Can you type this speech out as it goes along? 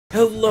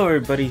Hello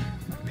everybody,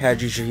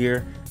 Padgisha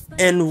here,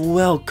 and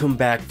welcome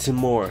back to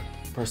more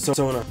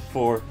Persona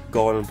 4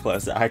 Golden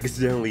Plus. I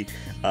accidentally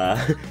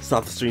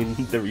stopped the stream,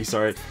 the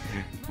restart,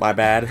 my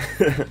bad.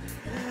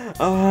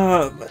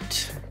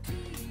 But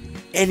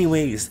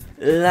anyways,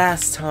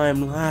 last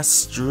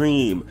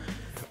stream,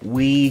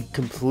 we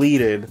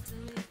completed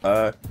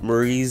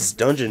Marie's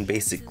dungeon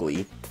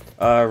basically.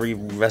 We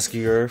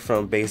rescued her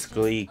from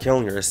basically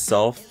killing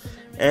herself,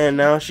 and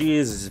now she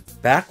is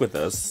back with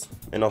us.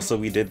 And also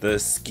we did the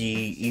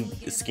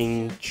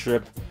skiing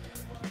trip.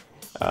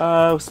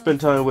 Spent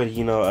time with,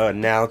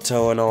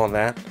 Naoto and all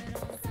that.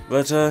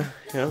 But,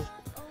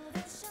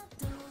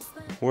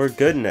 we're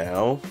good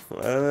now.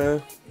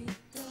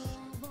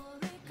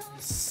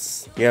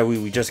 Yeah,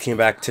 we just came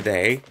back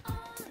today.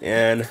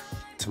 And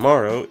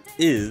tomorrow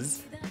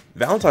is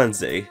Valentine's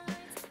Day.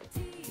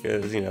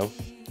 Because,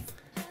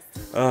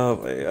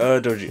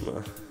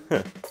 Dojima.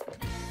 Huh.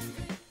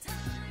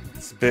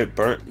 It's a bit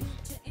burnt.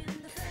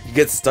 You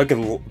get stuck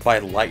by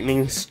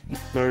lightning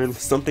or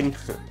something?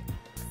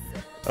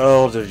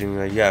 Oh,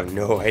 Dojima, you have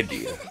no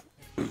idea.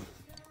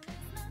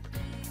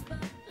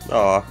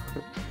 Aw.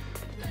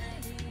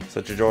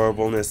 Such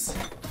adorableness.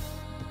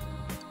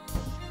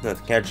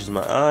 That catches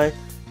my eye.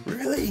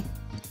 Really?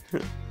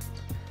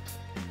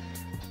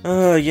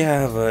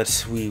 Yeah,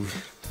 but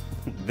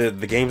the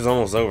game's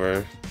almost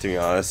over, to be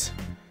honest.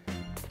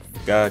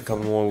 Got a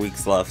couple more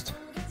weeks left.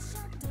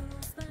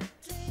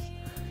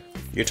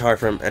 You're tired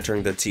from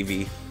entering the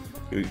TV.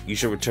 You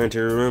should return to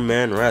your room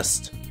and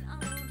rest.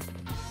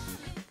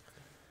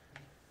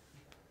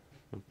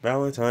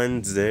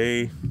 Valentine's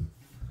Day.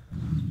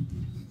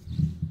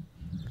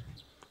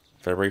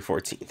 February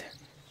 14th.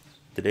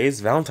 Today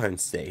is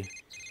Valentine's Day.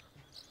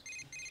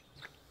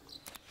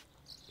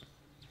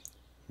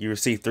 You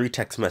received 3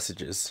 text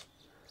messages.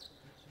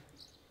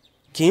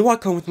 Can you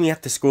walk home with me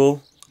after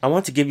school? I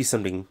want to give you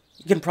something.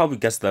 You can probably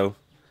guess though.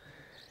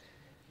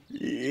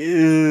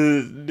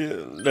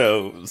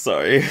 No,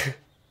 sorry.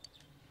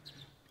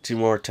 2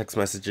 more text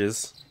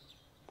messages.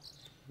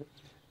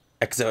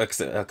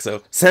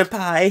 XOXOXO.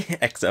 Senpai!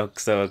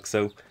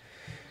 XOXOXO.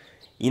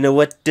 You know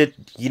what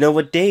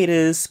day it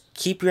is.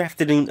 Keep your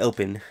afternoon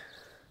open.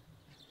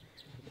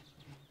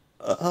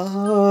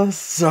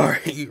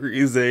 Sorry,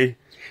 Rize.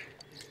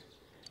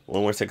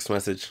 1 more text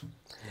message.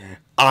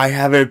 I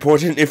have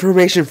important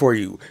information for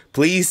you.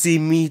 Please see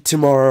me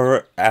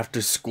tomorrow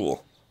after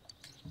school.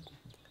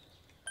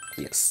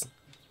 Yes.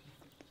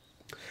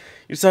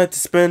 You decided to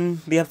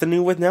spend the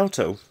afternoon with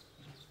Naoto.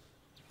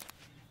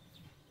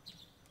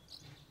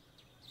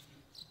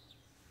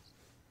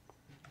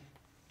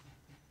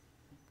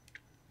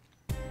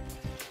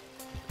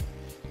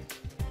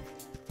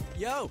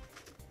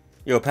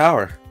 Yo,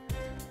 Power.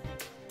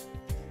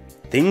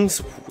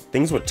 Things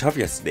were tough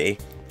yesterday.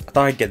 I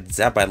thought I'd get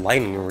zapped by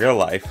lightning in real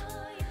life.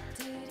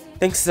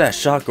 Thanks to that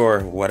shock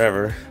or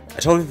whatever, I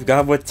totally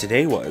forgot what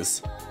today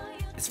was.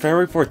 It's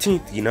February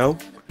 14th, you know?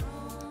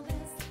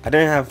 I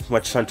didn't have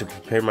much time to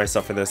prepare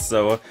myself for this,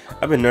 so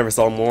I've been nervous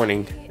all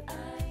morning.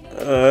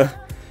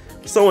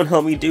 Someone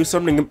help me do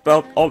something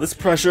about all this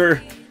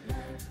pressure.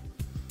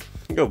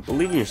 Yo,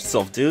 believe in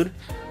yourself, dude.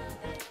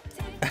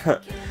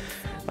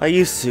 I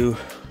used to,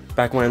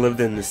 back when I lived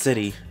in the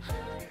city.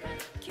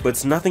 But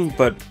it's nothing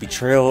but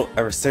betrayal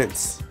ever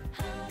since.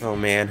 Oh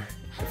man,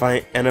 if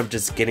I end up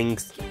just getting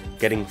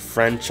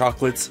friend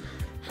chocolates,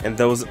 and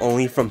those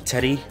only from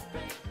Teddy,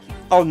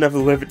 I'll never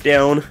live it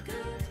down.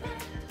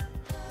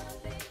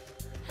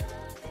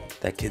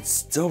 That kid's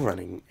still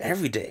running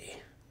every day.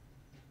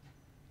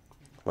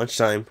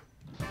 Lunchtime.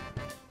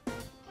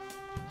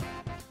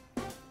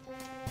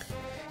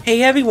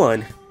 Hey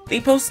everyone!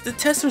 They posted the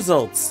test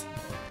results!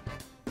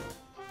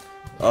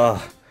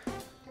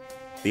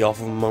 The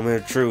awful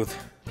moment of truth.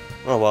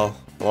 Oh well,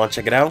 wanna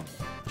check it out?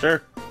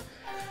 Sure.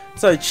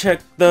 So I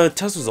checked the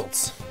test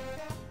results.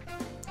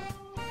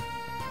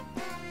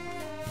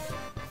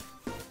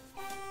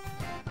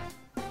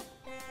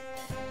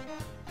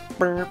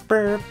 You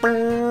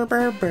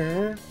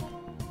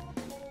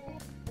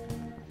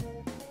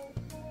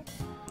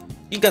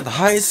got the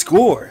highest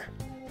score!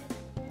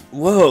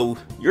 Whoa,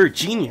 you're a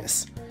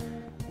genius!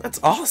 That's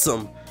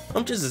awesome!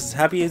 I'm just as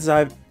happy as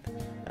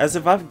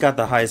if I've got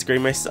the highest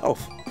grade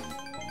myself.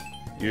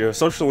 Your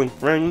social link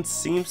friend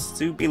seems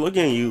to be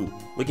looking at you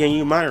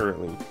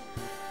admiringly.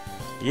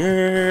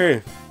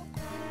 Yay!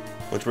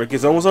 Lunch break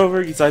is almost over,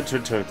 you decide to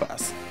return to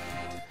class.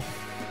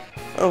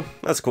 Oh,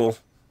 that's cool.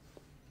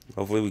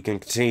 Hopefully we can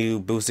continue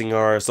boosting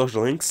our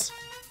social links.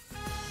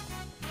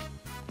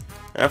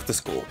 After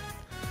school.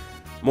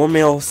 More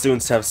male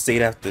students have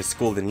stayed after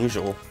school than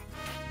usual.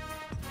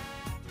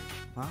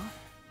 Well,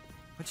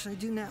 what should I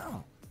do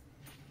now?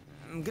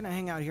 I'm gonna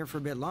hang out here for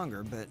a bit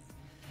longer, but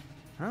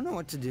I don't know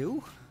what to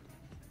do.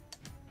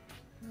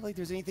 Not like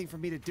there's anything for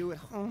me to do at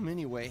home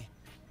anyway.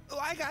 Oh,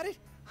 I got it!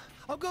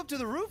 I'll go up to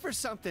the roof or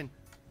something.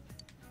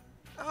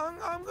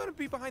 I'm gonna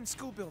be behind the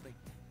school building.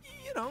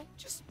 You know,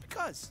 just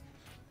because.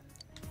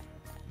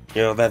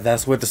 You know,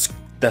 that's where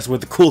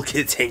the cool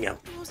kids hang out.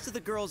 Most of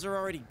the girls are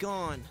already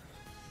gone.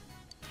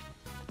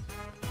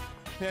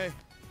 Hey,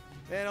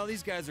 man, all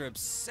these guys are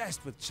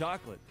obsessed with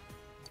chocolate.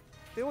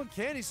 They want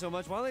candy so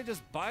much, why don't they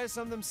just buy us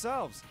some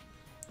themselves?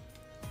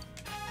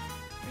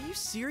 Are you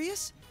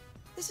serious?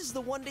 This is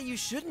the one day you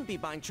shouldn't be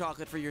buying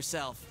chocolate for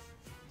yourself.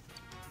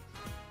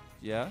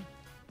 Yeah?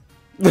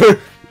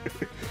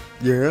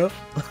 Yeah?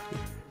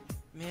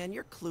 Man,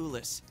 you're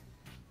clueless.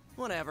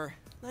 Whatever.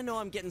 I know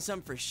I'm getting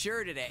some for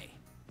sure today.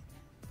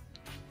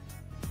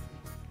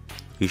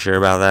 You sure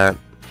about that?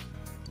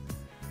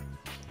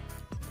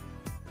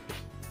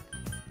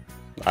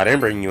 I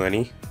didn't bring you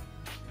any.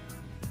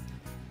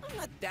 I'm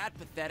not that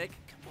pathetic.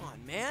 Come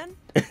on, man.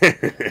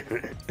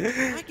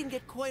 I can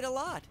get quite a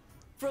lot.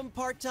 From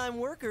part-time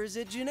workers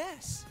at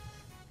Jeunesse.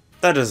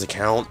 That doesn't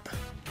count.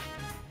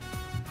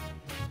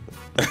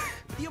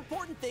 The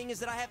important thing is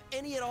that I have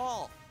any at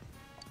all.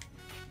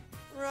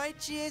 Right,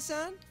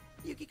 Chie-san?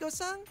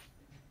 Yukiko-san?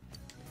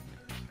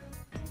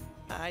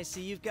 I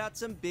see you've got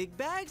some big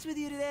bags with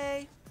you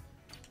today.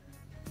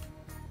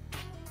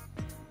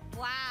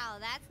 Wow,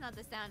 that's not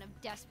the sound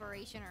of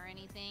desperation or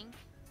anything.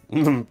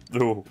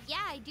 No. Yeah,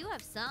 I do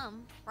have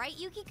some. Right,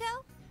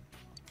 Yukiko?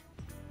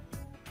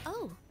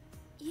 Oh,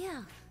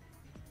 yeah.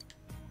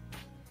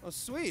 Oh,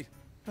 sweet.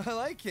 I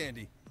like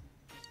candy.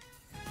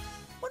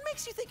 What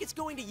makes you think it's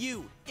going to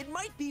you? It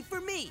might be for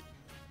me.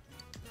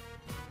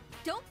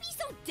 Don't be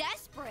so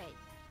desperate.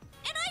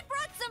 And I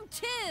brought some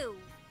too.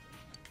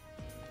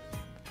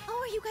 Oh,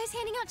 are you guys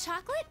handing out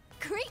chocolate?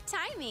 Great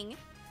timing.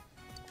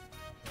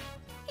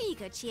 Here you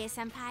go,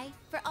 Chie-senpai,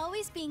 for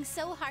always being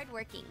so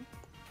hardworking.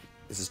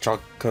 This is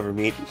chocolate covered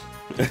meat.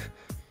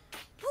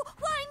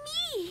 Why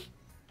me?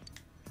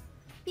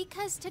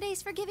 Because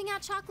today's for giving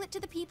out chocolate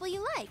to the people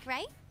you like,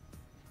 right?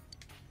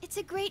 It's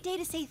a great day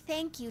to say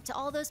thank you to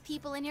all those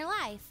people in your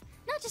life,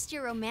 not just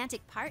your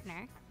romantic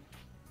partner.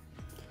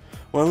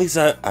 Well, at least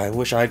I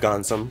wish I'd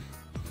gotten some.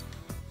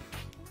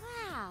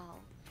 Wow,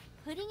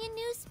 putting a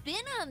new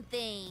spin on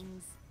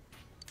things.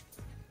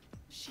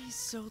 She's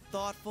so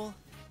thoughtful.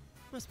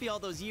 Must be all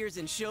those years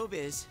in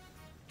showbiz.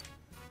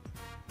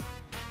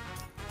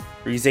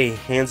 Rize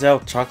hands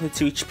out chocolate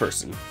to each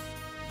person.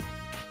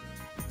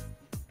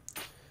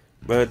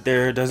 But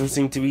there doesn't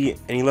seem to be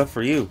any left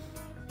for you.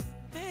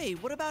 Hey,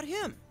 what about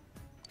him?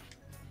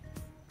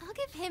 I'll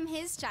give him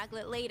his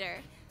chocolate later.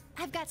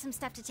 I've got some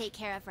stuff to take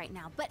care of right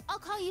now, but I'll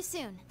call you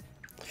soon.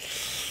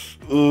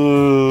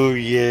 Ooh,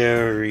 yeah,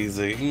 Rize.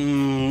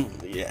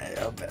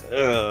 Yeah, I bet.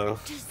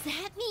 Does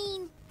that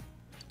mean...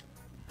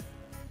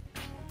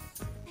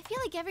 I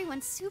feel like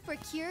everyone's super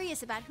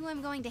curious about who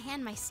I'm going to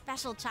hand my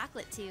special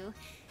chocolate to.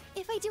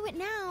 If I do it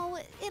now,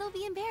 it'll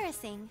be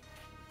embarrassing.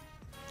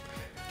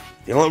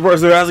 The only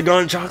person who hasn't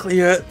gotten chocolate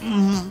yet.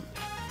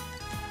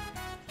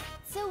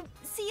 So,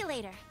 see you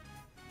later.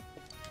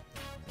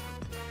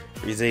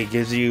 Rize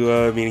gives you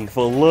a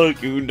meaningful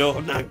look. You know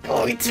I'm not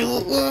going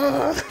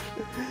to.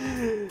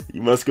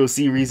 You must go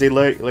see Rize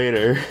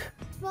later.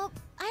 Well,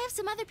 I have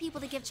some other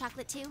people to give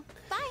chocolate to.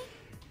 Bye.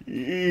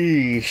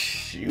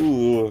 Eesh,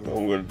 ooh,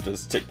 I'm gonna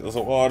just take this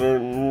water.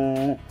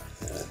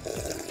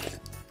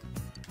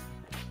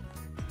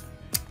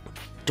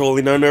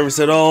 Totally not nervous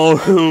at all.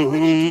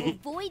 To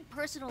avoid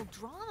personal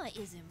drama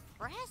is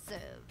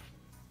impressive.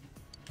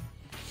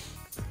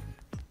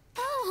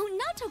 Oh,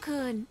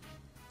 Nato-kun.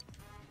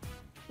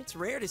 It's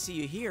rare to see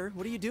you here.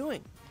 What are you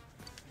doing?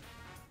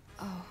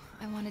 Oh,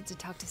 I wanted to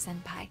talk to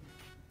Senpai.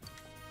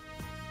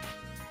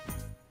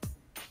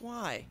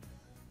 Why?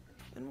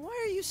 And why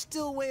are you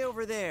still way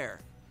over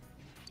there?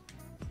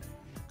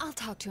 I'll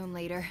talk to him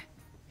later.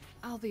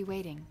 I'll be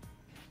waiting.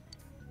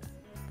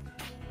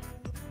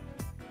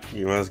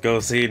 You must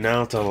go see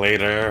Naoto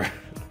later.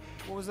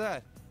 What was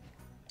that?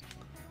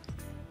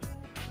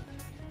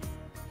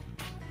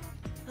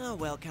 Oh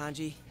well,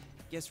 Kanji.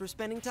 Guess we're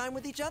spending time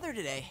with each other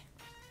today.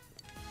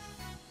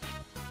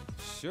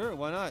 Sure,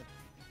 why not?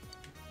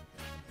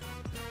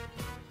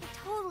 I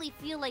totally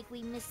feel like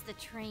we missed the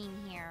train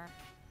here.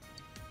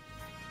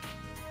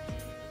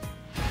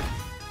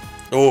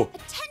 Oh,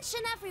 Attention,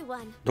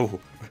 everyone! oh.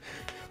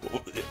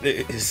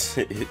 Is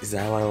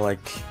that like,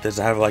 does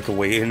that have like a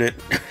weight in it?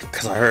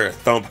 Cause I heard a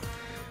thump.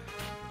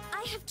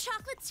 I have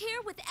chocolates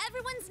here with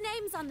everyone's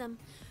names on them.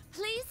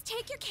 Please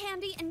take your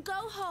candy and go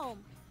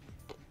home.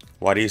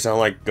 Why do you sound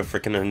like a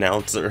freaking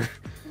announcer?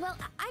 Well,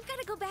 I've got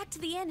to go back to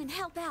the inn and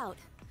help out.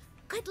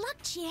 Good luck,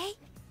 Chie.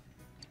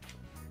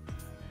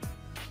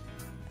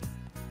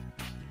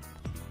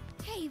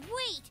 Hey,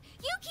 wait!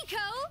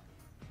 Yukiko!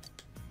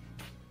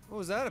 What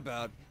was that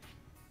about?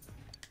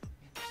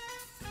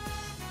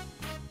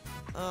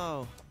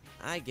 Oh,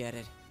 I get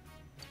it.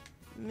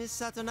 Miss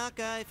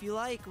Satonaka, if you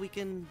like, we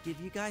can give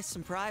you guys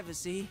some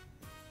privacy.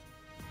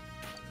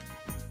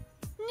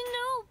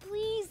 No,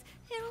 please.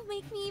 It'll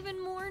make me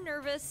even more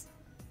nervous.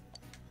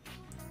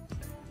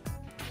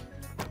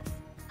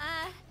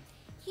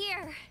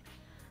 Here.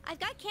 I've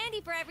got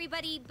candy for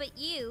everybody but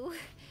you.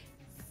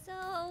 So,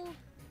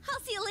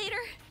 I'll see you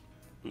later.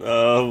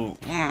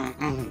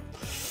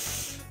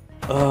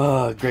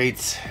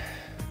 Great.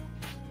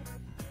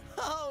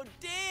 Oh,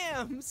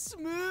 damn!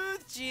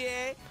 Smooth,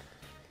 Chie!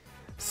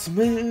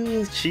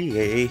 Smooth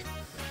Chie.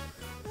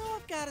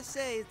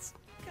 say it's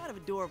kind of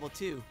adorable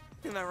too.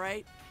 Am I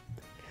right?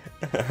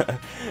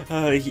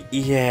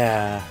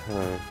 Yeah.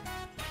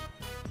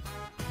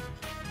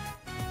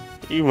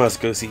 You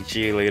must go see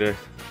Chie later.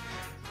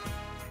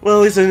 Well,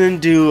 at least I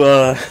didn't do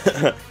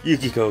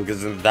Yukiko,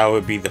 because that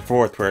would be the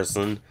fourth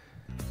person.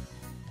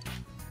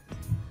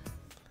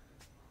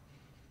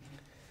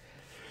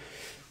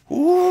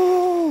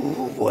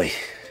 Ooh boy,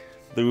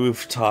 the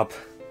rooftop.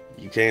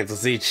 You can't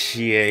see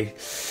Chie.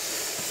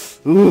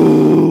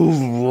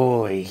 Ooh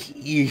boy.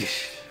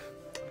 Eesh.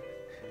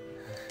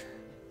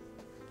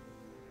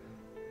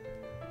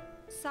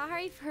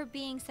 Sorry for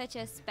being such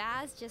a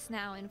spaz just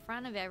now in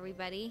front of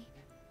everybody.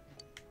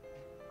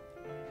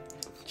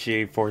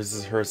 Chie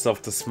forces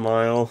herself to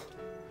smile.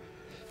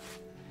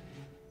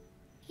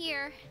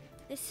 Here,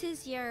 this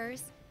is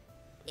yours.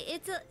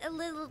 It's a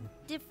little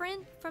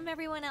different from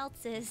everyone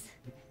else's.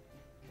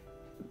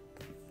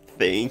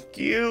 Thank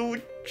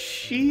you,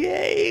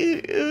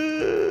 Chie.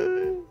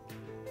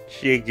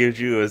 Chie gives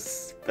you a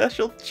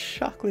special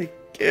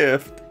chocolate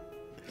gift.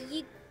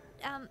 You,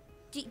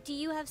 do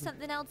you have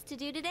something else to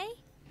do today?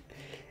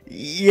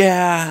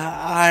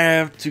 Yeah, I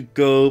have to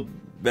go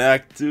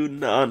back to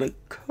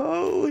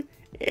Nanako,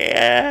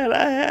 and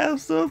I have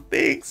some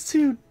things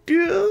to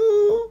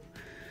do.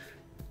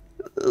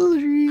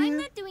 I'm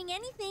not doing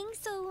anything,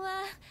 so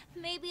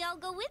maybe I'll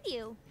go with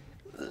you.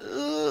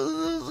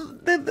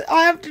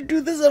 I have to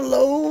do this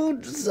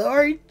alone.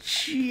 Sorry,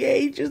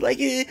 Chie. Just like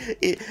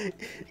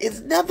it's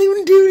nothing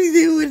to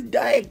do with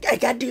I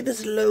gotta do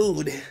this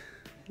alone.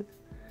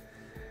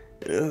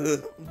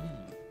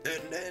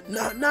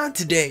 Not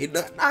today.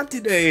 Not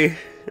today.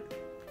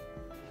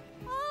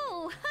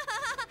 Oh,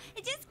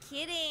 just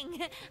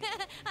kidding.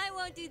 I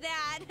won't do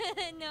that.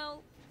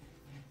 No.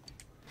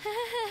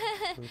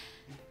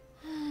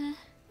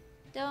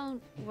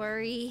 Don't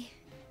worry.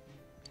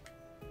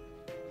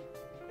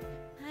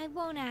 I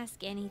won't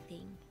ask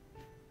anything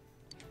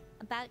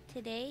about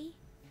today,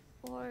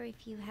 or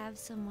if you have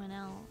someone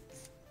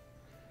else.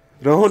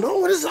 No,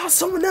 it is not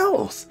someone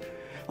else.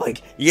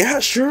 Like, yeah,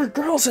 sure,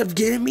 girls have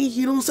given me,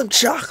 some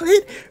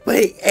chocolate,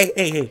 but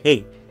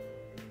hey.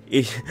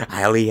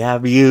 I only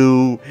have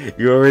you.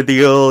 You're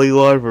the only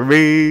one for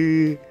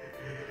me.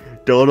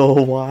 Don't know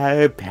why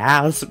it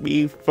passed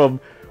me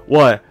from,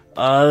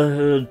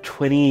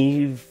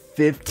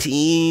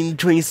 2015,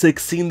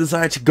 2016,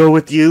 decided to go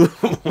with you.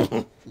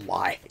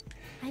 Why?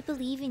 I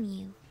believe in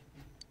you.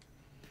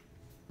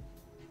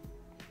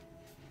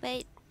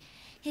 But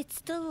it's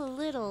still a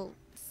little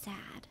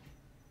sad.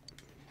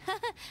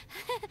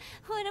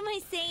 What am I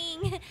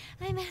saying?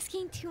 I'm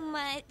asking too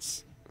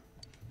much.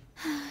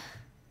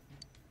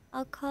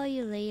 I'll call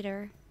you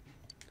later.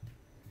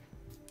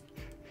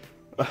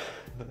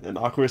 An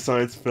awkward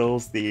silence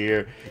fills the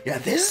air. Yeah,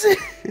 this is...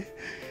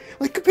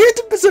 like, compared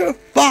to Persona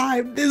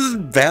 5, this is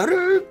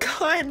better,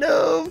 kind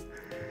of.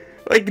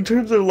 Like, in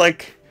terms of,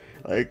 like...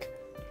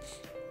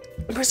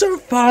 Persona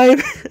 5,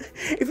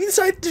 if you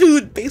decide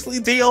to basically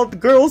date all the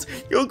girls,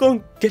 you're going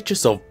to get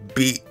yourself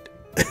beat.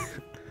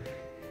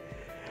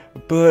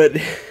 But...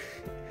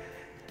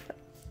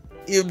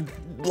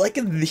 like,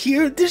 in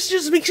here, this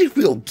just makes you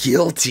feel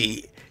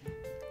guilty.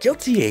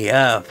 Guilty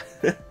AF.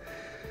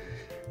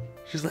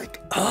 She's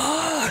like,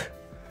 However,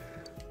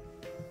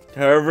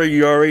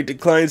 you already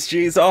declined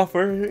Chie's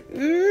offer.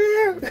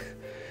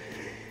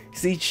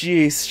 See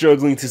Chie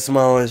struggling to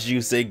smile as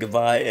you say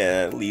goodbye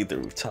and leave the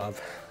rooftop.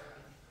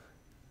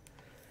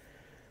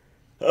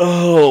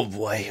 Oh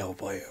boy.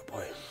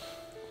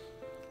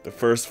 The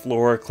first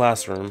floor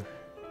classroom.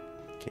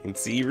 Can't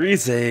see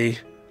Rise.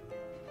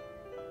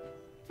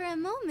 For a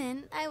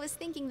moment, I was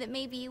thinking that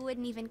maybe you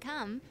wouldn't even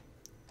come.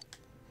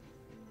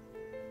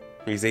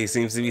 Rise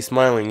seems to be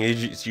smiling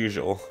as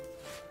usual.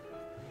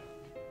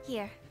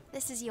 Here,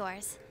 this is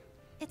yours.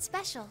 It's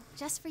special,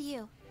 just for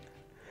you.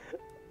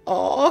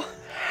 Aw,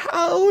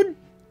 how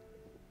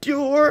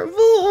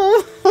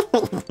adorable!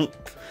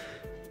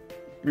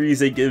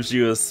 Rise gives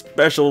you a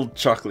special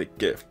chocolate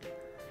gift.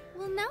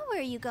 Well, now where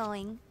are you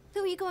going?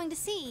 Who are you going to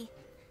see?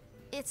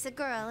 It's a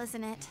girl,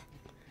 isn't it?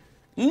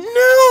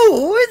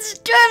 No, it's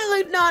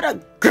definitely not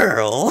a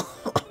girl.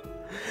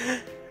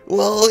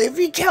 Well, if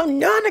you count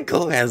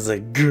Nanako as a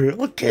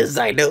girl, because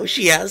I know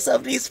she has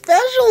something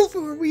special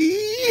for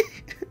me.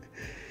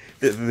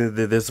 This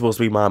is supposed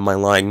to be my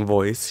lying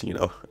voice,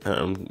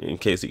 in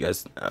case you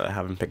guys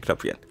haven't picked it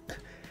up yet.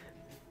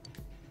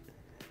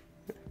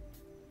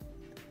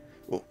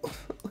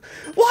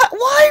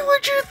 Why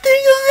would you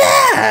think of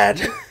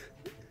that?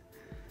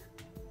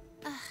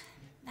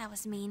 That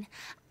was mean.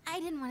 I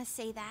didn't want to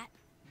say that.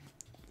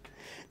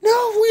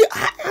 No,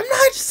 I'm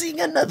not seeing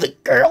another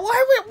girl.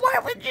 Why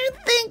would you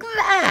think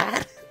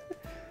that?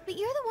 But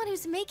you're the one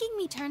who's making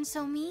me turn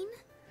so mean.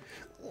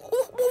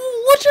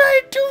 What should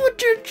I do with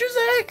you? Just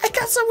I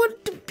got someone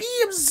to be.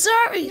 I'm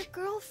sorry. Your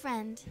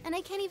girlfriend, and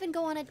I can't even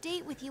go on a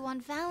date with you on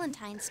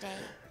Valentine's Day.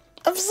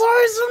 I'm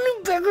sorry,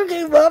 something bigger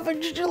came up,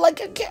 and just I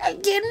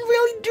can't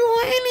really do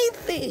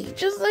anything.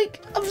 Just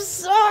I'm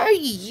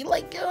sorry.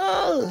 I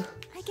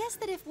guess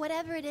that if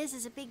whatever it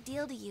is a big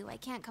deal to you, I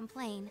can't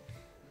complain.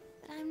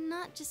 but I'm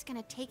not just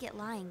gonna take it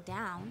lying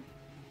down.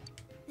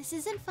 This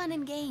isn't fun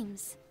and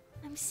games.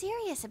 I'm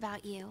serious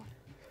about you.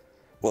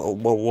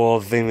 Well,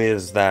 the thing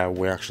is that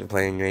we're actually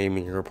playing a game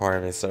and you're a part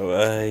of it, so,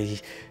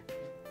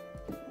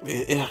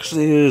 it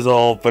actually is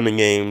all fun and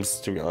games,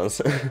 to be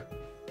honest. I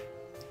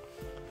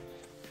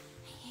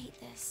hate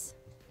this.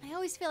 I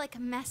always feel like a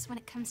mess when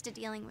it comes to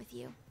dealing with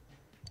you.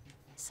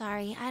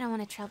 Sorry, I don't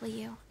want to trouble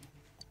you.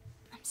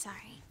 I'm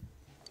sorry.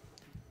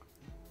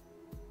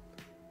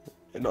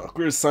 An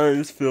awkward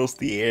silence fills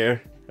the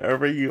air.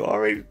 However, you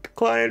already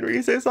declined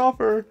Rize's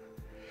offer.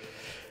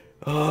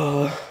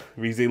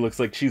 Rize looks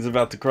like she's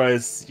about to cry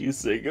as you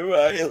say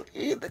goodbye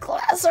in the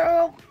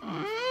classroom.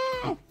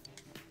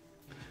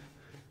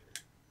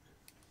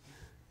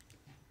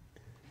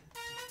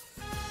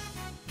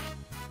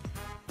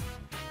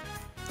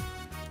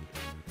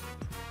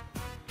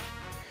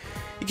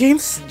 You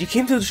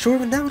came to the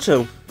short and down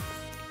show.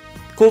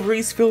 Cold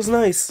breeze feels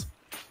nice.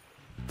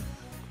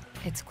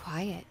 It's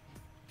quiet.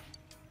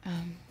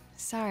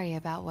 Sorry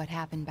about what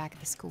happened back at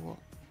the school.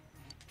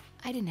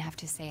 I didn't have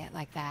to say it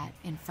like that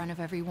in front of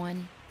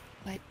everyone,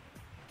 but...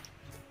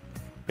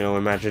 You know,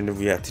 imagine if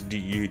we had to do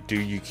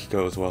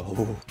Yukiko as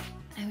well.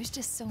 I was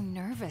just so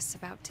nervous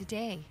about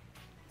today.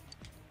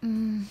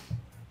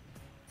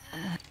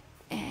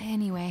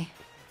 Anyway,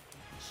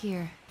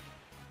 here.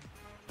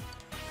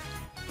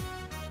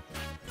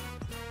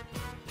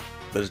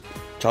 The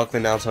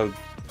chocolate Naruto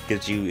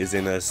gives you is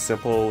in a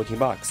simple looking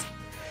box.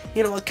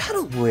 You know, I kind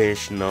of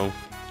wish, in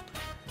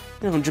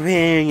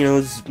Japan,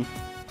 it's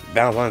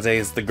Valentine's Day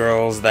is the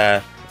girls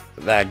that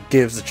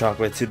gives the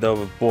chocolate to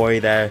the boy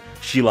that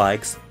she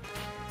likes.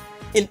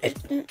 And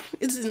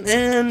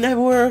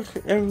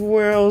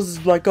everywhere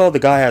else, like, oh, the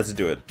guy has to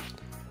do it.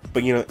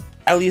 But,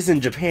 at least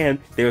in Japan,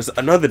 there's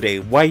another day,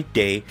 White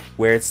Day,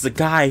 where it's the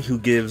guy who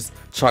gives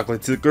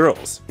chocolate to the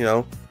girls,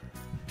 They're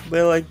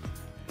like,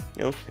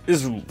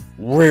 it's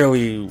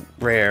really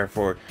rare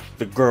for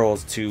the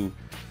girls to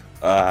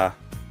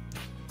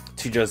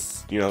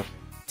just,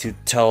 to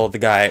tell the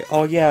guy,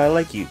 oh yeah, I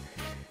like you.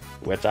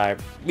 Which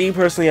me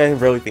personally, I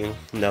really think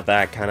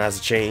that kind of has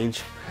to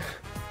change.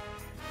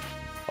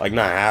 Like,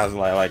 not as,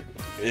 like,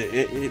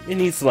 it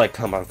needs to, like,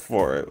 come out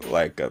for,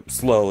 like,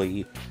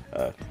 slowly,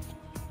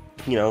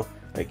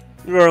 like,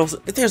 girls,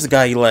 if there's a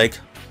guy you like,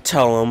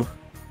 tell him.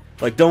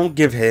 Like, don't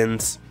give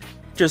hints.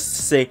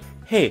 Just say,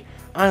 hey,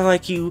 I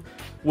like you,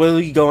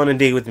 will you go on a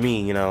date with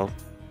me, It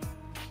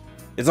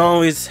doesn't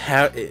always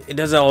have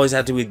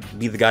to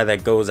be the guy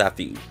that goes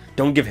after you.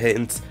 Don't give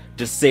hints,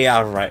 just say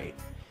outright.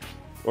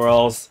 Or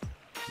else,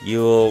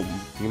 you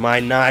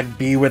might not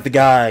be with the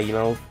guy,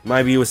 you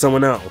might be with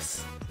someone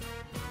else.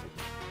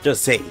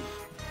 Just say.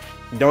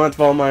 You don't have to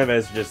follow my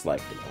advice, just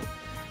like,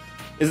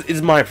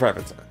 it's my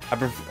preference. I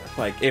prefer,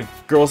 like, if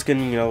girls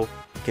can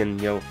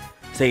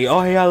say,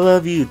 oh hey, I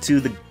love you to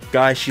the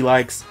guy she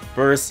likes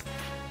first,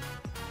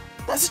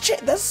 that's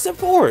a step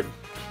forward.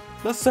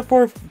 That's a step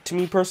forward to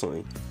me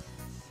personally.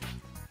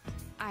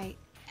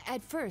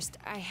 At first,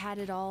 I had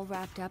it all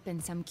wrapped up in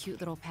some cute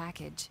little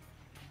package.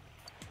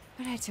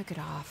 But I took it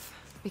off,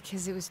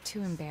 because it was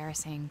too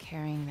embarrassing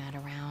carrying that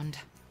around.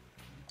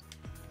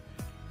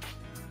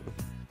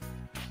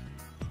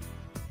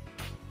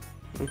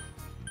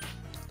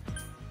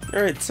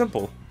 Alright,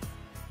 simple.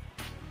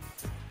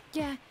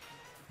 Yeah,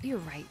 you're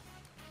right.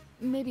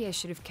 Maybe I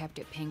should have kept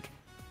it pink.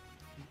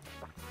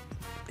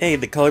 Hey,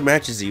 the color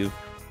matches you.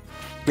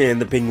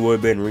 And the pink would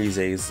have been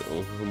Rize's.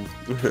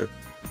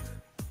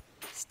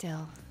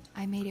 Still,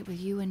 I made it with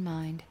you in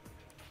mind.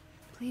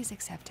 Please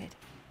accept it.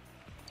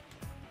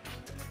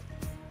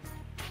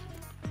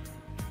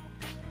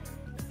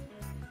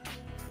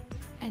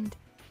 And,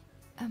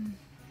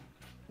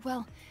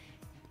 well,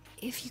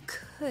 if you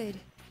could...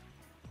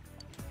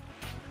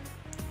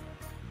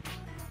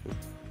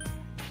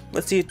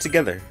 Let's see it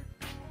together.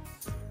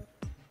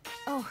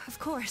 Oh, of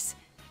course.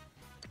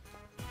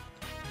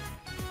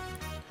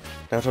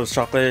 Naruto's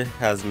chocolate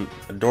has an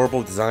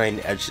adorable design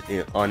edge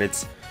on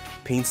its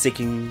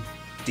painstaking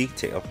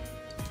detail.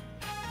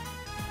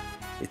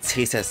 It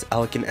tastes as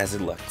elegant as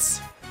it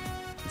looks.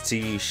 Let's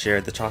see you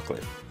share the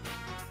chocolate.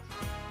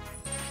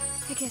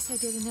 I guess I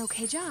did an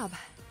okay job.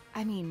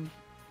 I mean,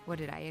 what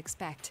did I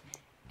expect?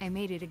 I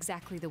made it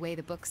exactly the way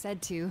the book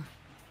said to.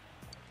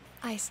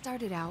 I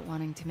started out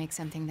wanting to make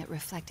something that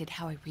reflected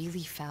how I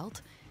really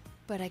felt,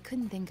 but I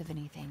couldn't think of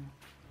anything.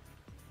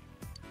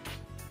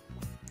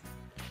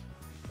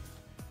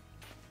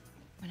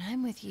 When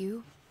I'm with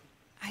you,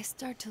 I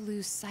start to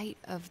lose sight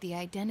of the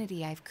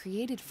identity I've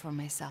created for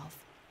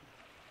myself.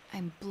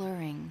 I'm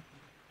blurring,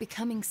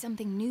 becoming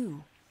something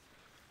new.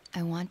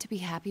 I want to be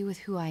happy with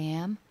who I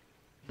am,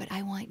 but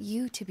I want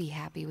you to be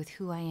happy with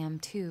who I am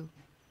too.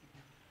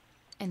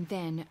 And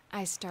then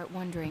I start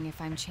wondering if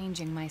I'm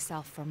changing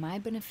myself for my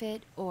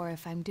benefit or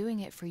if I'm doing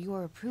it for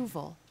your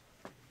approval,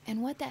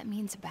 and what that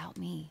means about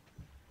me.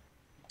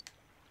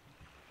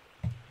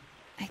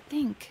 I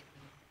think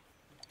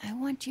I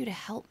want you to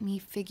help me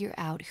figure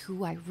out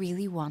who I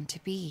really want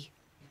to be.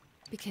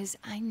 Because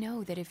I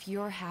know that if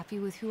you're happy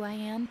with who I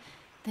am,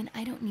 then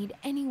I don't need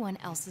anyone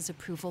else's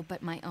approval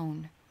but my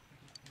own.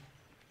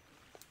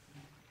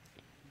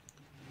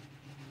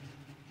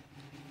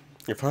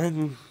 You're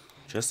fine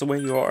just the way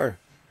you are.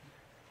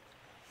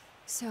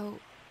 So,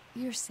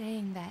 you're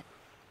saying that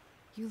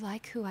you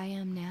like who I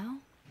am now?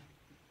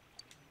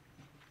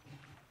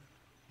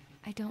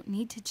 I don't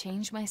need to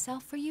change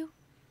myself for you?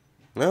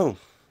 No,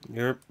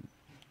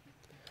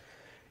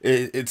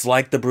 it's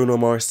like the Bruno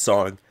Mars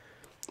song.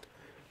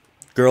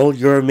 Girl,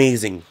 you're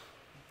amazing,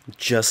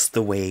 just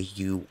the way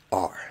you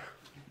are.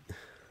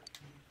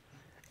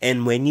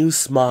 And when you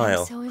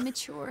smile, I'm so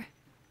immature.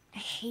 I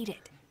hate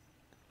it.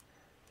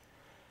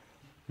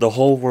 the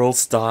whole world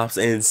stops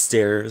and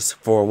stares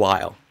for a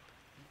while.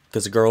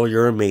 Because, girl,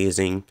 you're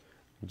amazing,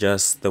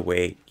 just the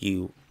way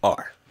you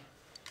are.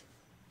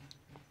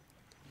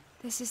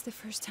 This is the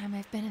first time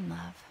I've been in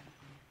love.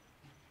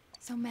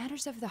 So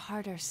matters of the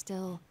heart are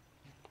still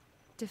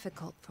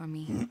difficult for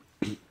me.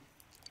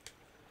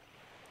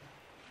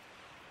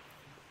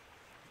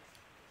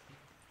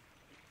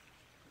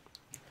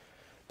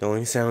 The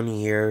only sound you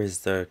hear is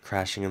the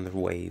crashing of the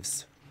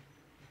waves.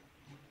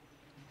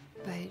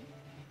 But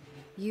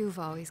you've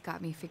always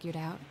got me figured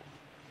out.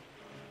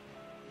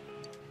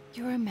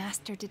 You're a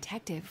master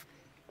detective.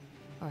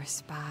 Or a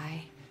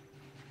spy.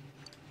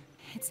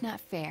 It's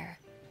not fair,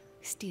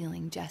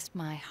 stealing just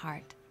my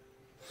heart.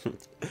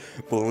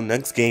 Well,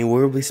 next game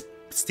we'll be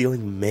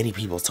stealing many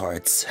people's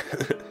hearts.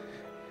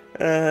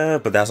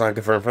 But that's not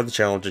confirmed for the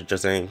challenge,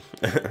 just saying.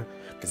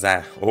 Cause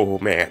oh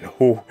man,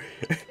 oh.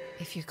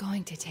 If you're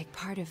going to take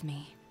part of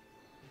me,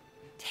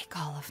 take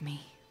all of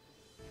me.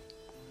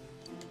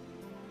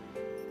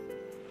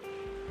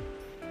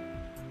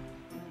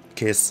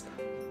 Kiss.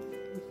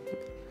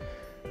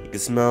 You can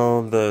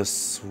smell the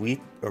sweet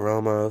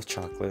aroma of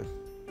chocolate.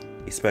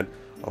 You spent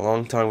a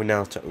long time with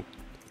Naruto,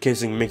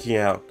 kissing, making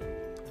out,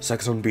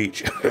 sex on the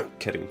beach.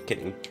 Kidding,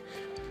 kidding.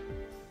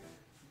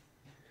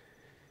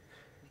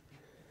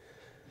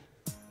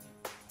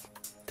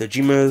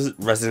 Tojima's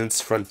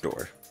residence front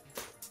door.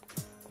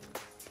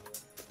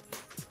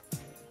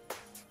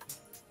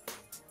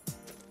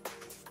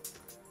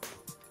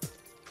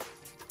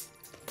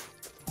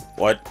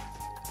 What?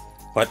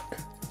 What?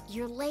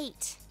 You're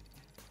late.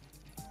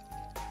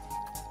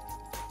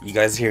 You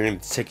guys hearing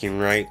the ticking,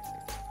 right?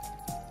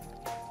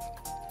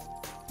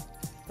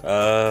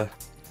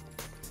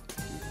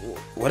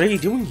 What are you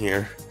doing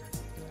here?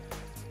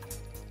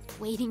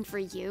 Waiting for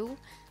you?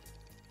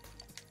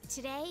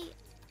 Today,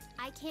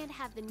 I can't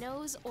have the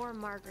nose or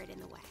Margaret in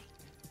the way.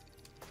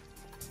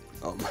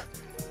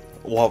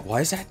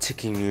 Why is that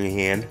ticking in your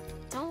hand?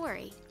 Don't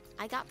worry,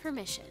 I got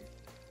permission.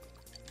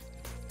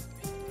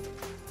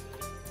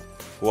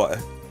 What?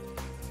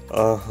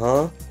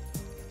 Uh-huh.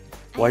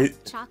 I Why?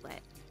 have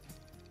chocolate.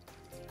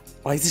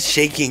 Why is it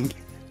shaking?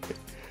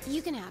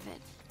 You can have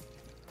it.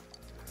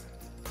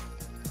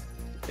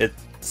 It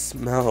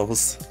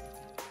smells.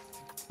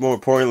 More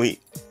importantly,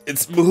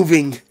 it's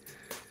moving.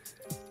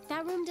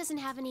 That room doesn't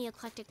have any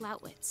eclectic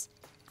Loutwits.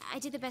 I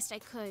did the best I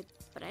could,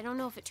 but I don't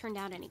know if it turned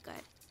out any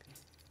good.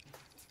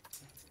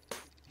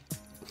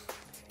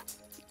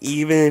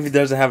 Even if it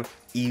doesn't have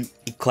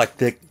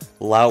eclectic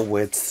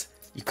Loudwits,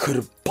 you could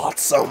have bought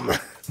some.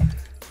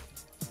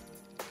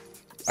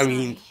 I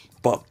mean, Sorry.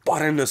 but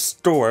bought in the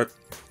store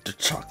the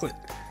chocolate.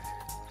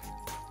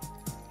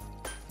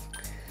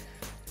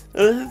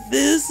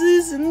 This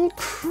is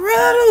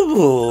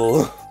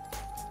incredible.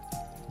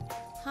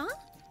 Huh?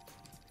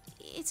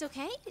 It's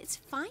okay? It's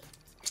fine?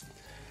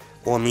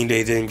 Well, I mean,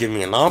 they didn't give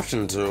me an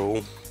option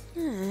to.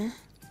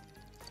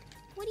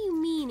 What do you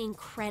mean,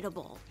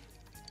 incredible?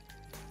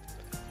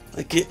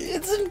 Like,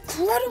 it's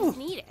incredible. You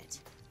need it.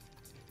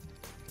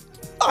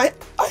 I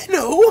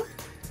know.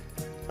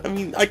 I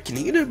mean, I can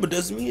eat it, but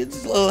doesn't mean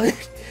it's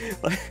like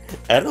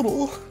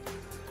edible.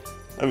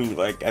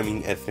 I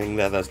think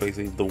that's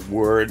basically the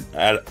word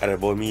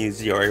edible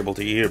means you're able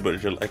to eat it,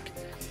 but you're like,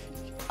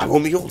 I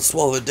won't be able to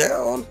swallow it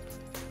down.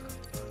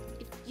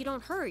 If you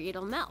don't hurry,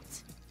 it'll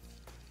melt.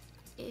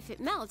 If it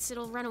melts,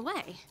 it'll run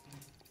away.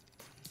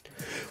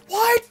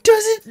 Why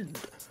does it?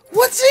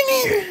 What's in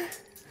here?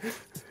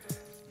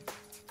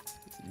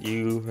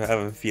 You have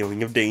a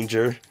feeling of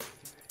danger,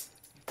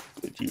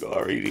 but you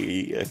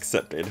already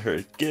accepted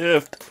her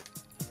gift.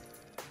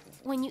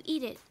 When you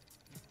eat it,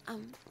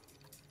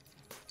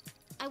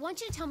 I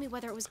want you to tell me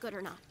whether it was good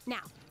or not.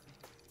 Now.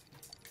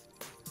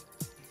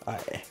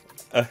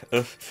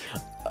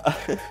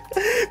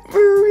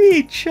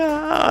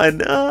 Marie-chan,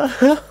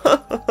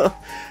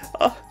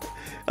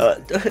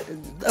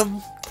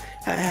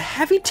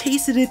 have you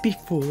tasted it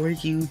before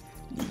you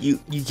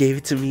gave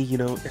it to me? You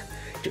know,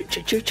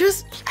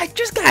 I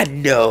just gotta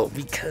know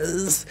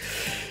because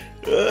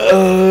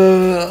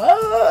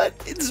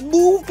it's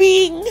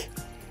moving,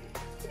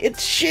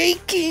 it's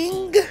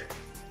shaking,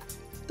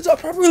 it's not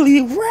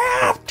properly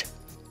wrapped.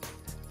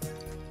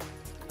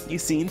 You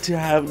seem to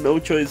have no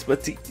choice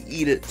but to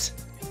eat it.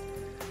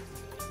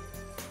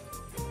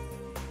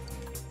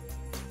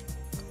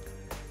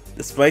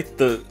 Despite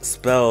the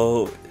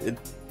spell, it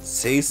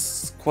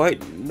tastes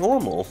quite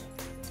normal.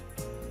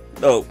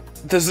 No,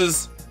 This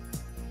is...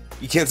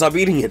 You can't stop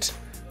eating it.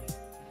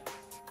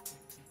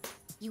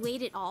 You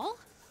ate it all?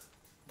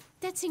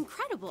 That's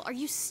incredible. Are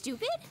you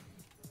stupid?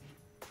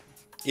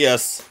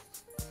 Yes.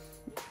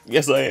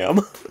 Yes, I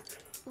am.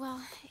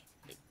 Well,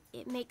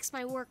 it makes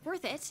my work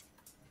worth it.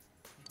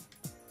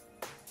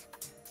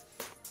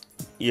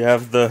 You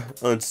have the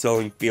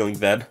unsettling feeling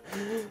that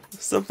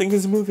something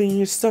is moving in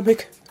your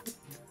stomach.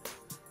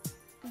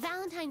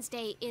 Valentine's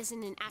Day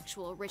isn't an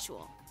actual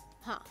ritual,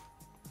 huh?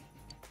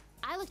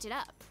 I looked it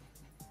up.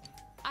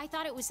 I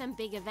thought it was some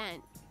big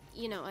event,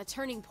 you know, a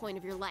turning point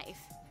of your life.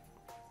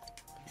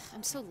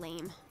 I'm so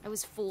lame. I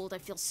was fooled. I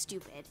feel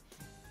stupid.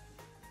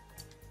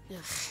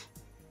 Ugh.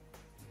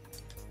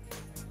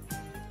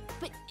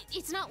 But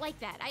it's not like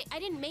that. I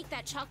didn't make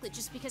that chocolate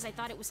just because I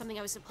thought it was something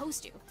I was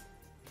supposed to.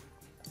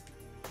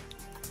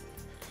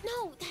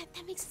 No,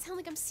 that makes it sound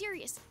like I'm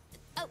serious.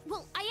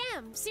 Well, I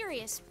am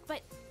serious,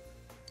 but...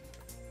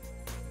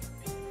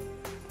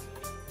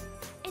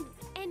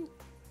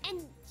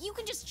 And you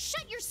can just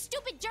shut your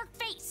stupid jerk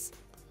face!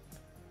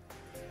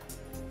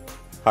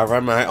 I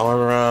wrap my arm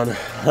around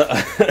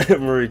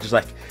Marie, just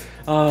like,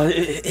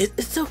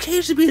 it's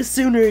okay to be a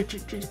sooner. You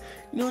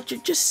know,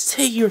 just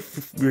say your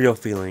real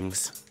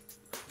feelings.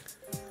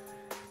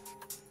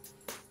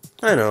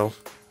 I know.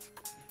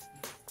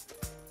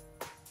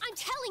 I'm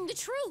telling the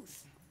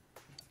truth!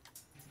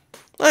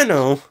 I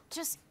know.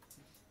 Just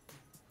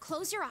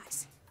close your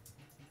eyes.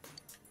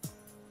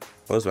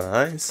 Close my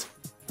eyes.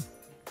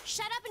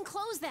 Shut up and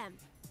close them.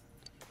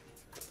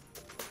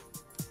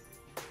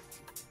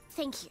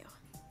 Thank you.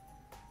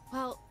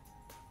 Well,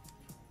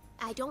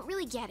 I don't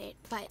really get it,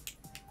 but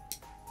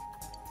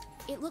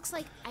it looks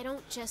like I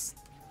don't just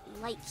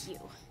like you.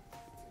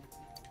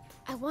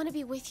 I want to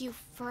be with you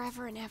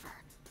forever and ever.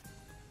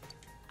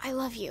 I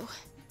love you.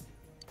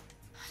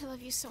 I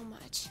love you so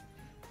much.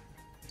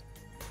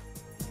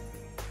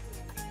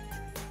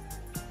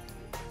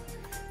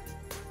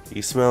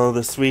 You smell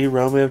the sweet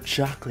aroma of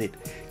chocolate.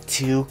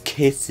 2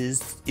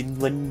 kisses in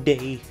one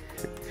day.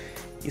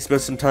 You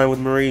spent some time with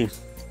Marie.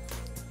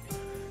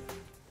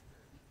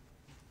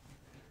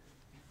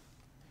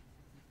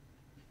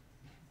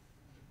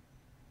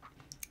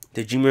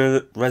 The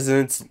Jima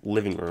residence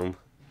living room.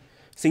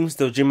 Seems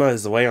though Jima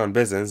is away on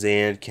business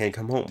and can't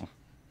come home.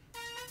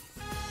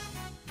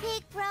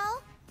 Big bro,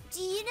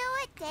 do you know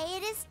what day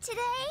it is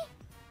today?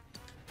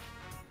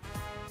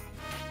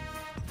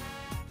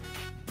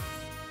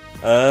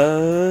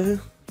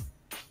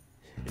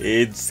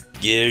 It's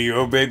Give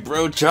Your Big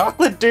Bro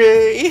Chocolate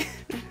Day!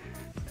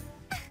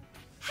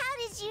 How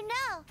did you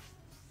know?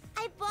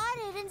 I bought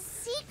it in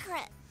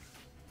secret.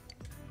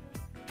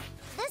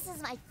 This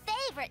is my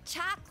favorite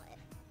chocolate.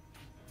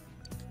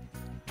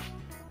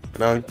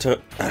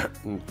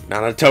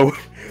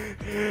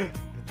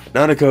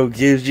 Nanako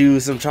gives you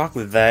some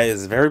chocolate that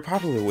is very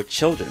popular with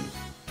children.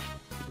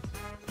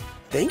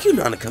 Thank you,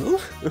 Nanako.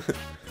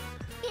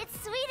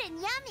 It's sweet and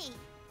yummy.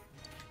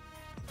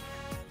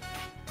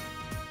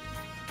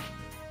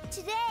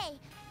 Today,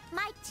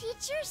 my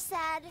teacher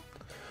said,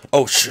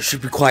 Oh,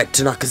 should be quiet,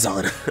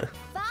 Tanaka-san.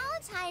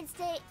 Valentine's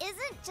Day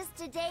isn't just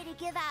a day to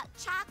give out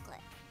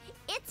chocolate.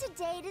 It's a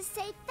day to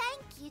say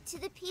thank you to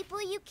the people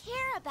you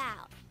care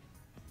about.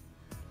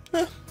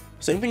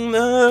 Same thing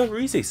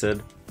Rize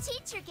said.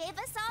 Teacher gave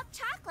us all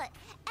chocolate.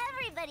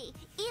 Everybody,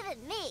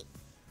 even me.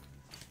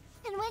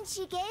 And when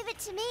she gave it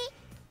to me,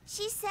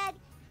 she said,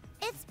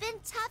 it's been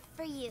tough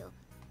for you,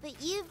 but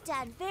you've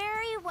done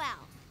very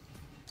well.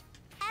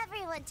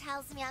 Everyone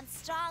tells me I'm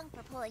strong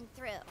for pulling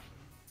through.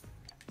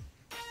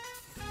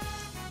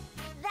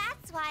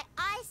 That's why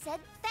I said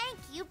thank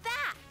you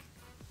back.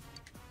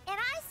 And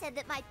I said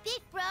that my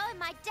big bro and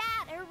my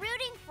dad are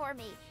rooting for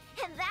me,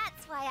 and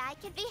that's why I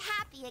can be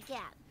happy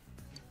again.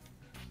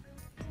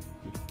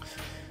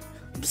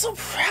 I'm so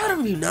proud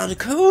of you,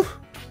 Nanako.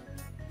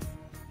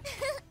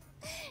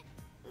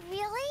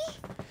 Really?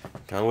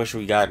 Kinda wish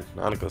we got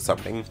Nanako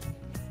something.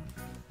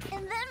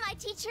 And then my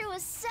teacher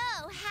was so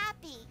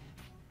happy.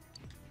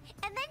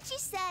 And then she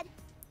said,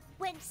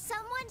 when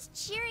someone's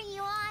cheering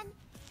you on,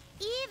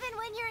 even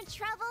when you're in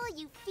trouble,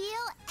 you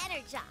feel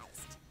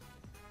energized.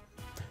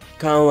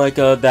 Kinda like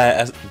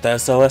that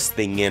SOS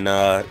thing in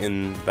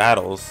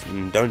battles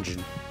in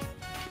dungeon.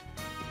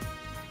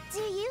 Do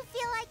you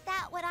feel like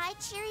that when I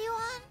cheer you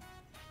on?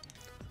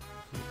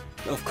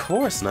 Of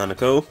course,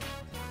 Nanako.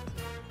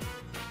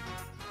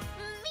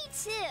 Me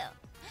too.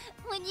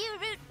 When you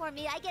root for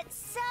me, I get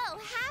so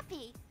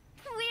happy.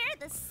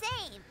 We're the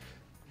same.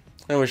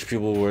 I wish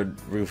people would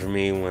root for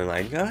me when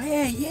like, oh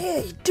yeah,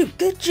 you do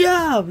good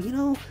job, you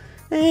know.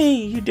 Hey,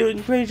 you're doing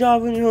a great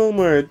job on your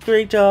homework.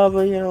 Great job,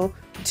 you know,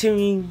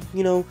 continuing,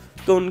 you know,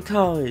 going to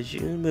college.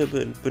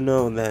 But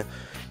no, that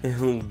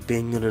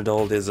being an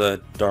adult is a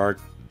dark,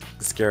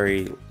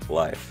 scary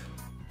life.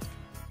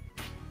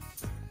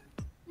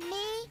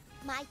 Me,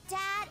 my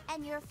dad,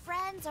 and your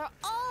friends are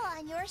all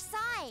on your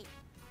side.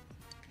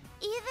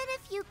 Even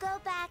if you go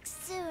back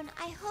soon,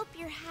 I hope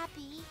you're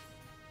happy.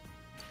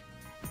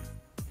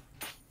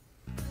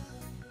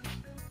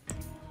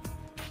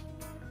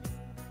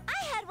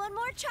 I had one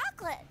more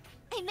chocolate.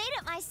 I made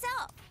it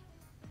myself.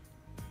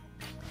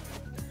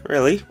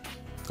 Really?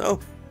 Oh,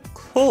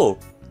 cool.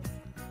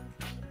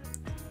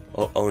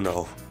 Oh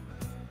no.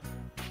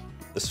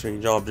 A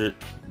strange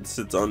object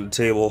sits on the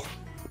table.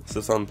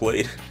 Sits on the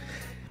plate.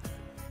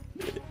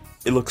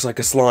 It looks like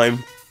a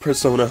slime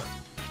persona.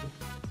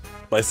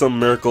 By some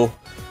miracle,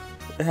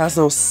 it has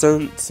no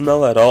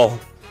smell at all.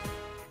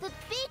 The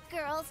big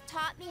girls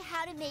taught me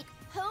how to make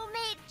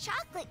homemade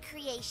chocolate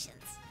creations.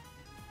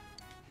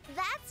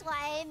 That's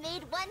why I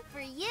made one for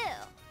you.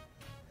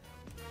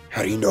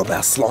 How do you know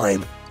about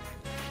slime?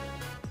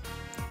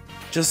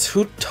 Just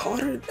who taught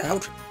her how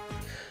to...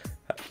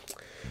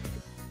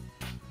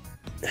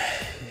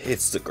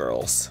 It's the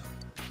girls.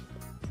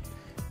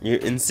 Your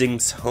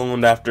instincts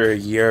honed after a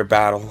year of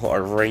battle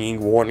are ringing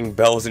warning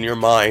bells in your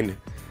mind.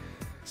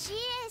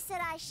 Gia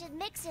said I should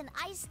mix in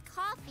iced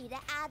coffee to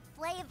add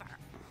flavor.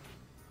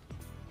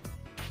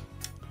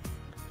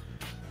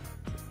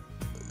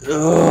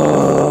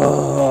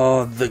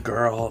 Oh, the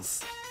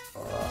girls.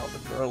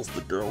 Oh,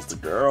 the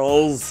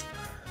girls.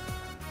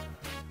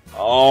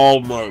 Oh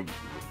my...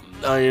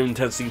 I am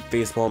intensely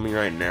facepalming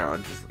right now.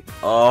 Just like,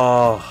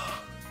 oh.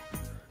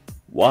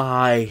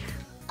 Why?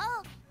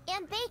 Oh,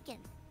 and bacon,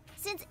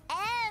 since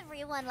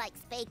everyone likes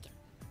bacon.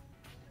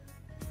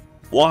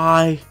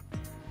 Why?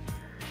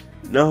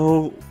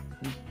 No,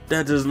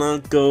 that does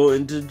not go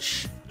into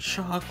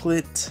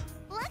chocolate.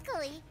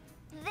 Luckily,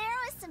 there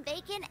was some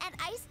bacon and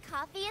iced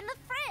coffee in the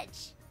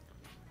fridge.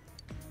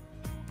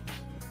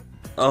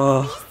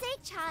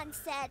 Issei-chan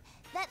said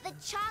that the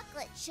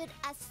chocolate should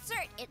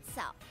assert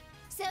itself,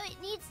 so it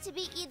needs to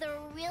be either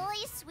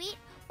really sweet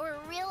or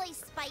really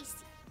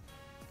spicy.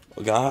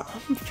 Oh God,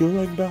 I'm feeling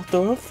like about to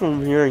throw up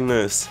from hearing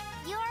this.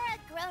 You're a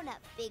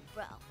grown-up, big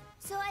bro,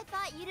 so I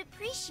thought you'd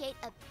appreciate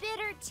a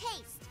bitter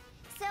taste.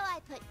 So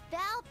I put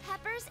bell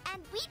peppers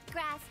and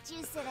wheatgrass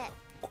juice in it.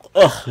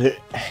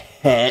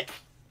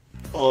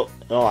 Oh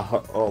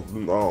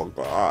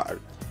God.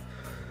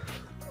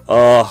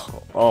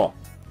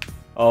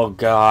 Oh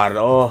God.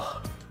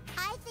 Oh.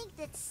 I think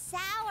that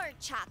sour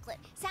chocolate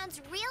sounds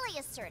really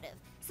assertive,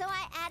 so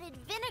I added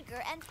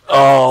vinegar and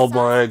Oh sauce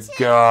my too.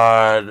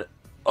 God.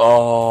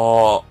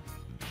 Oh,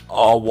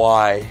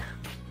 why?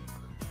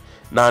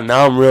 Now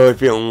I'm really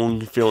feeling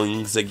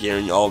feelings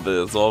again. All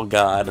this. Oh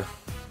God.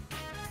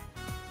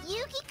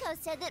 Yukiko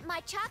said that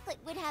my chocolate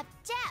would have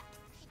depth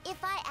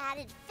if I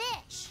added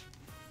fish.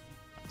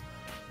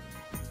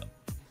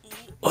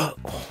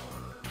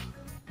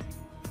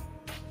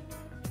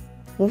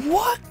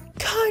 What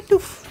kind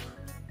of?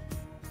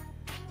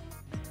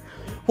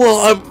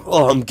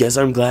 Well, I'm guess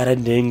I'm glad I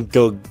didn't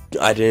go.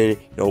 I didn't,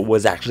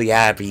 was actually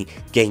happy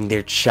getting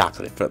their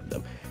chocolate from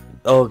them.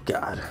 Oh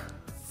God.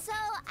 So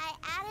I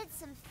added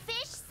some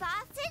fish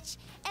sausage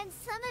and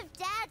some of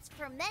Dad's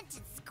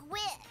fermented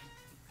squid.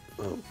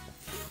 Oh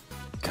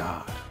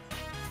God.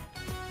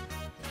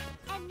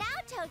 And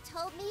Naoto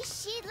told me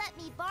she'd let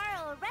me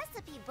borrow a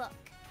recipe book.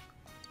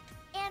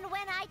 And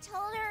when I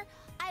told her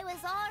I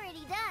was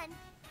already done,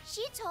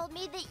 she told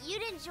me that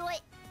you'd enjoy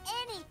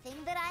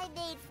anything that I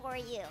made for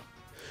you.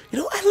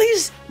 At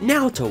least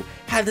Naoto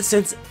had the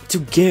sense to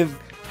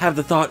have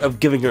the thought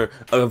of giving her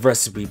a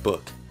recipe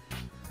book.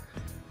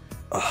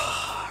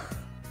 But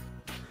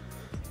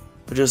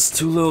just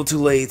too little, too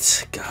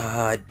late.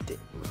 God.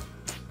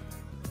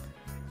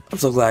 I'm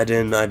so glad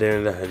I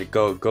didn't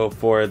go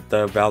for it,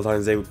 the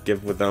Valentine's Day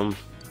gift with them.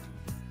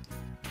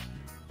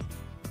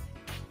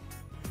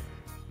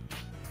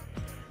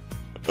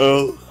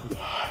 Oh.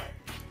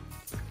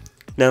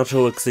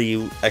 Naoto looks at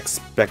you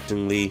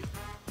expectantly.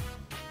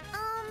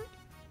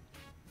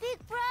 Big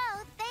bro,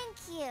 thank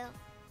you.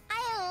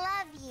 I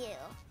love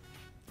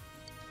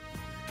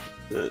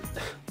you.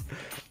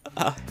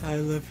 I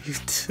love you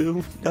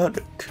too,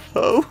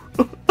 Nanako.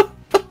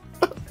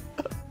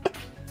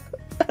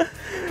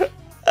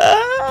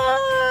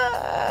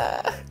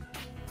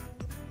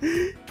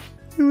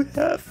 You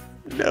have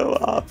no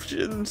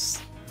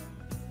options.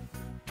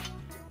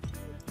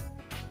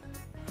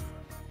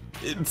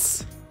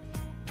 It's...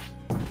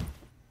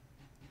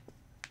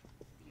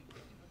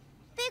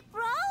 Big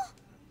bro?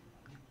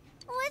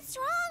 What's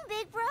wrong,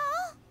 big bro?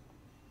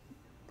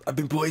 I've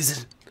been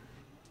poisoned.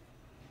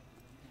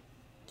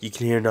 You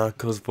can hear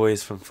Nako's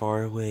voice from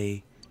far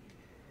away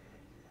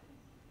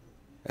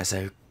as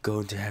I go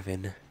into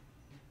heaven.